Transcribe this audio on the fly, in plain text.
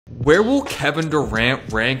Where will Kevin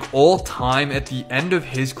Durant rank all time at the end of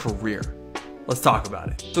his career? Let's talk about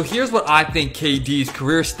it. So here's what I think KD's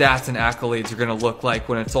career stats and accolades are going to look like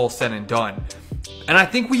when it's all said and done. And I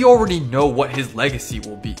think we already know what his legacy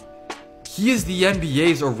will be. He is the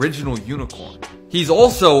NBA's original unicorn. He's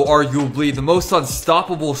also arguably the most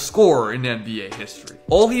unstoppable scorer in NBA history.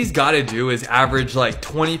 All he's got to do is average like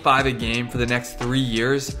 25 a game for the next 3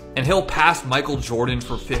 years, and he'll pass Michael Jordan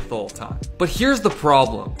for 5th all time. But here's the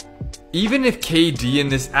problem. Even if KD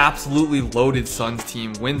and this absolutely loaded Suns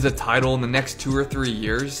team wins a title in the next 2 or 3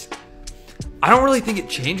 years, I don't really think it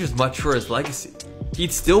changes much for his legacy.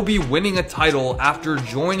 He'd still be winning a title after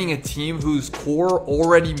joining a team whose core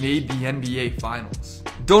already made the NBA Finals.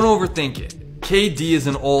 Don't overthink it. KD is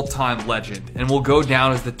an all-time legend and will go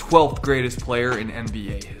down as the 12th greatest player in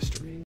NBA history.